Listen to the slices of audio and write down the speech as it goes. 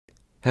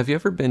Have you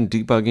ever been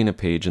debugging a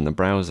page in the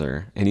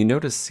browser and you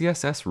notice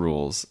CSS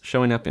rules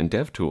showing up in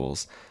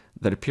DevTools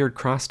that appeared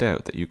crossed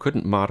out that you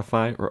couldn't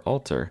modify or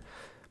alter,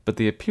 but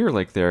they appear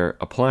like they're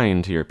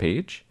applying to your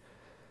page?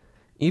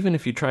 Even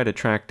if you try to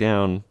track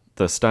down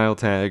the style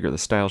tag or the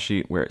style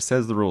sheet where it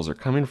says the rules are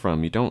coming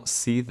from, you don't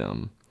see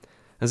them.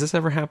 Has this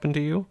ever happened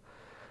to you?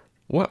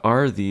 What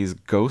are these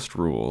ghost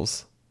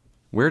rules?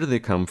 Where do they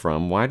come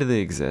from? Why do they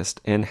exist?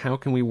 And how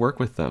can we work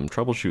with them,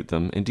 troubleshoot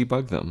them, and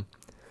debug them?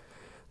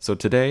 So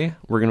today,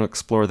 we're going to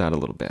explore that a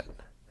little bit.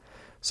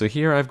 So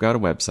here I've got a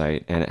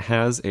website, and it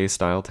has a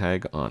style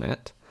tag on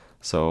it.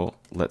 So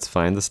let's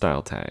find the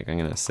style tag. I'm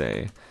going to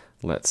say,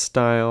 let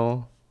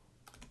style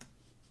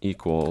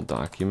equal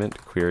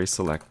document query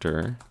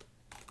selector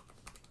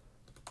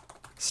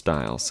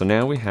style. So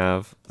now we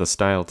have the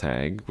style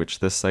tag, which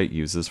this site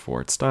uses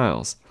for its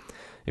styles.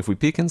 If we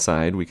peek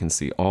inside, we can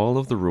see all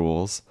of the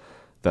rules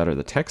that are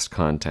the text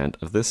content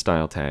of this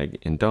style tag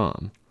in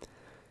DOM.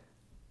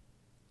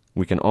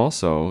 We can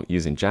also,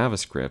 using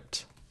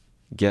JavaScript,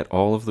 get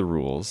all of the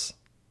rules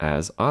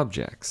as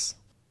objects.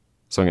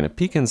 So I'm going to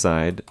peek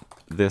inside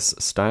this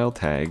style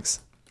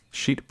tag's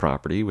sheet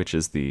property, which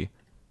is the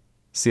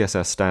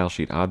CSS style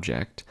sheet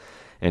object,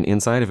 and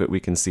inside of it we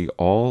can see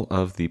all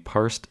of the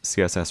parsed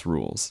CSS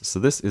rules. So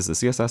this is the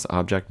CSS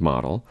object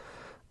model.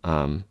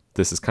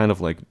 This is kind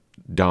of like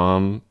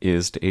DOM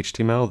is to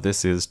HTML,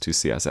 this is to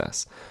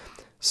CSS.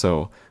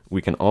 So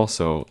we can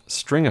also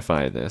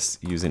stringify this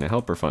using a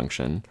helper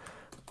function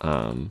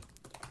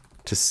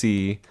to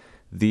see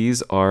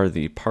these are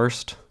the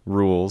parsed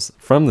rules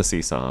from the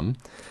CSSOM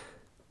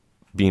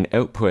being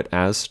output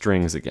as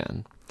strings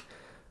again.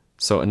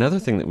 So another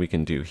thing that we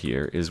can do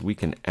here is we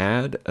can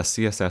add a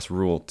CSS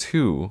rule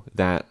to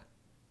that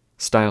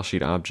style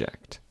sheet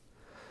object.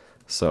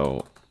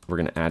 So we're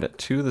going to add it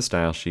to the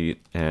style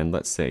sheet, and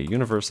let's say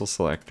universal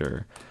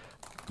selector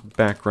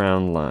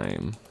background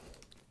lime.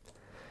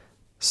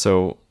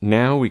 So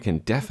now we can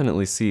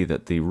definitely see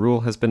that the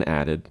rule has been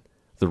added,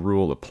 the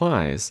rule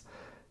applies,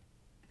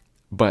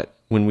 but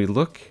when we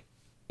look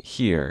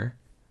here,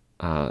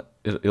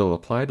 it'll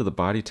apply to the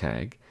body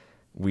tag.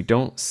 We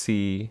don't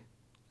see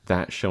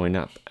that showing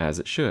up as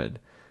it should.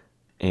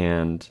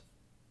 And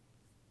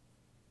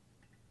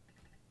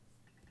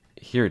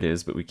here it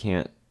is, but we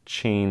can't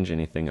change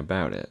anything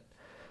about it.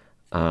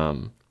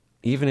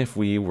 Even if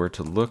we were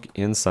to look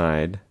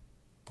inside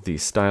the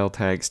style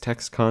tag's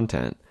text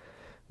content,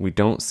 we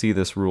don't see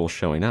this rule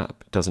showing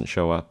up. It doesn't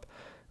show up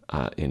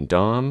in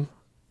DOM.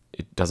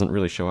 It doesn't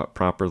really show up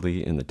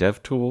properly in the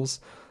DevTools.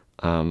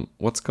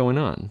 What's going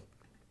on?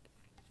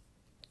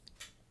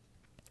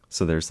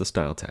 So there's the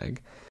style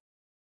tag.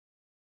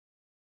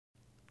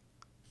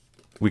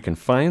 We can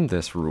find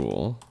this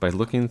rule by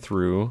looking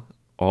through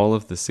all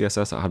of the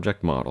CSS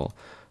object model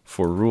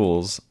for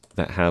rules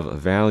that have a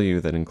value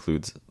that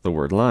includes the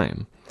word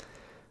lime.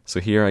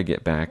 So here I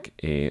get back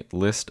a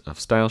list of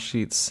style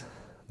sheets.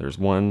 There's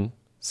one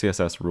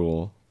CSS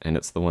rule, and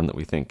it's the one that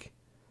we think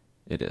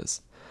it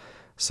is.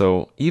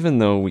 So even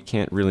though we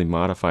can't really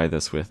modify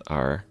this with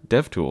our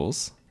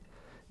DevTools,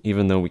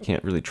 even though we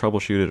can't really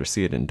troubleshoot it or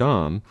see it in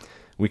DOM,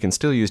 we can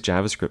still use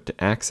JavaScript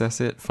to access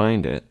it,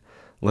 find it.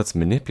 Let's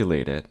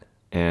manipulate it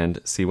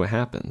and see what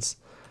happens.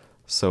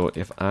 So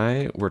if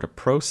I were to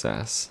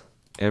process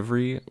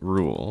every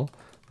rule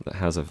that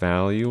has a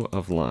value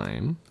of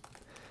lime,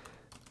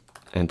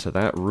 and to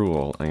that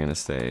rule I'm going to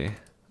say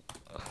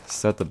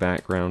set the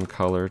background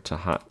color to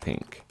hot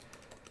pink.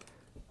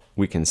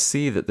 We can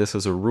see that this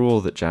is a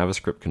rule that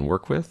JavaScript can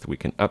work with. We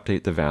can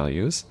update the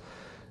values.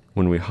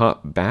 When we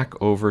hop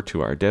back over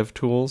to our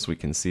DevTools, we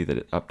can see that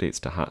it updates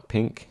to hot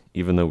pink,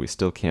 even though we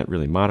still can't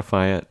really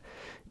modify it,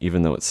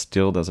 even though it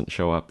still doesn't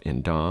show up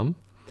in DOM.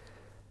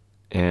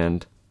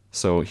 And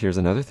so here's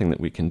another thing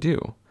that we can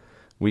do.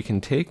 We can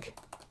take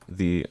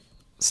the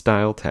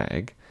style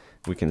tag,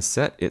 we can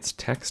set its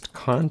text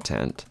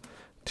content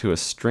to a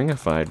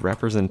stringified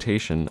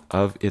representation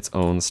of its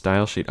own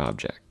style sheet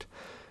object.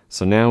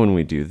 So now when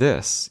we do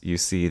this, you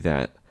see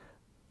that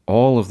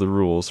all of the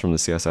rules from the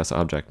CSS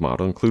object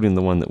model, including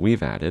the one that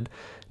we've added,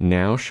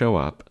 now show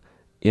up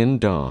in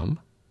DOM.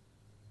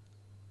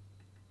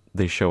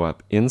 They show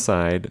up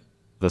inside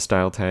the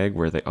style tag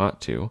where they ought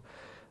to,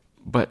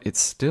 but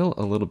it's still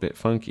a little bit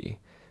funky.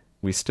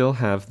 We still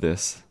have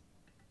this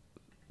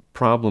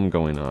problem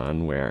going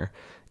on where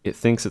it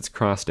thinks it's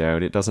crossed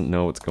out, it doesn't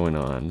know what's going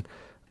on.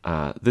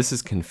 This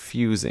is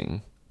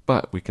confusing,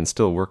 but we can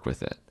still work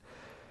with it.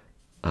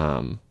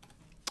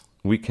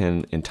 We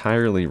can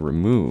entirely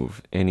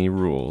remove any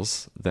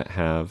rules that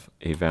have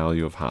a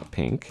value of hot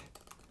pink.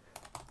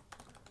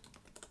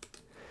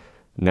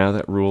 Now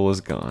that rule is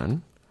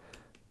gone,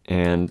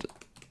 and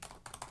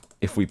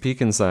if we peek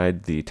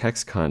inside the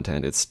text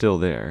content, it's still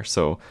there.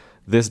 So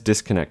this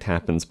disconnect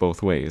happens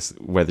both ways.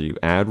 Whether you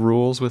add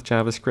rules with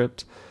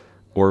JavaScript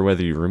or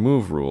whether you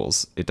remove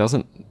rules, it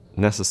doesn't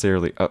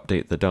necessarily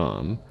update the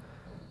DOM.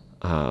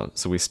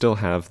 So we still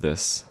have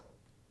this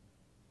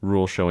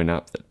rule showing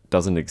up that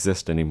doesn't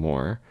exist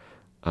anymore.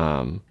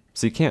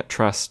 So you can't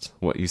trust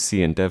what you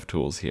see in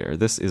DevTools here.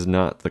 This is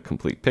not the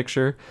complete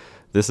picture.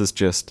 This is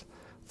just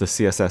the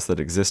CSS that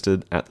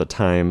existed at the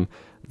time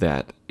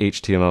that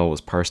HTML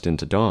was parsed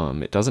into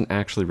DOM. It doesn't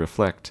actually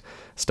reflect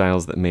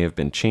styles that may have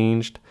been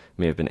changed,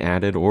 may have been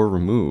added or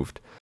removed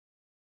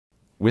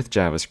with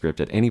JavaScript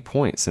at any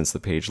point since the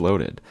page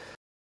loaded.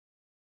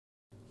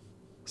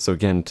 So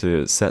again,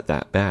 to set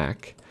that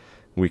back,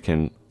 we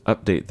can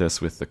update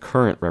this with the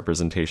current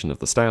representation of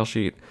the style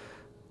sheet.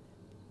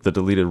 The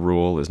deleted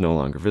rule is no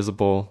longer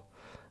visible,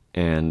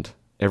 and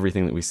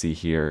everything that we see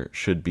here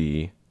should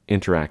be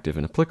interactive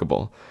and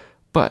applicable.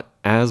 But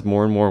as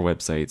more and more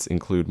websites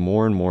include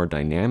more and more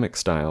dynamic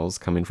styles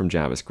coming from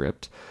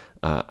JavaScript,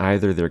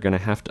 either they're going to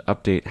have to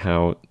update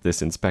how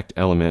this inspect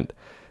element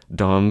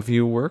DOM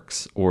view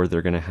works, or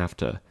they're going to have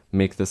to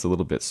make this a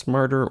little bit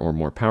smarter or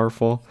more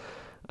powerful.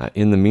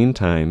 In the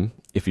meantime,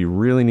 if you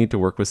really need to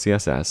work with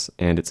CSS,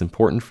 and it's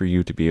important for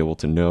you to be able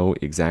to know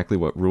exactly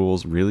what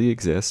rules really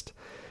exist,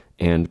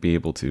 and be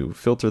able to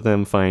filter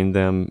them, find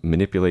them,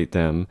 manipulate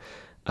them,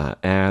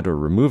 add or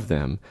remove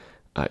them,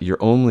 your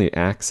only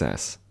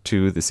access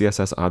to the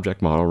CSS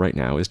object model right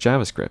now is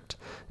JavaScript.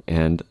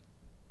 And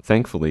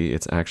thankfully,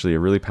 it's actually a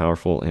really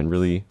powerful and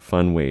really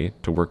fun way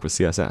to work with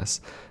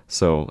CSS.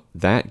 So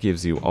that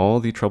gives you all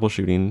the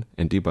troubleshooting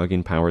and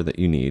debugging power that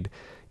you need,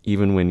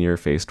 even when you're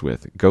faced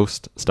with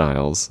ghost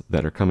styles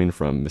that are coming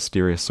from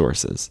mysterious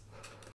sources.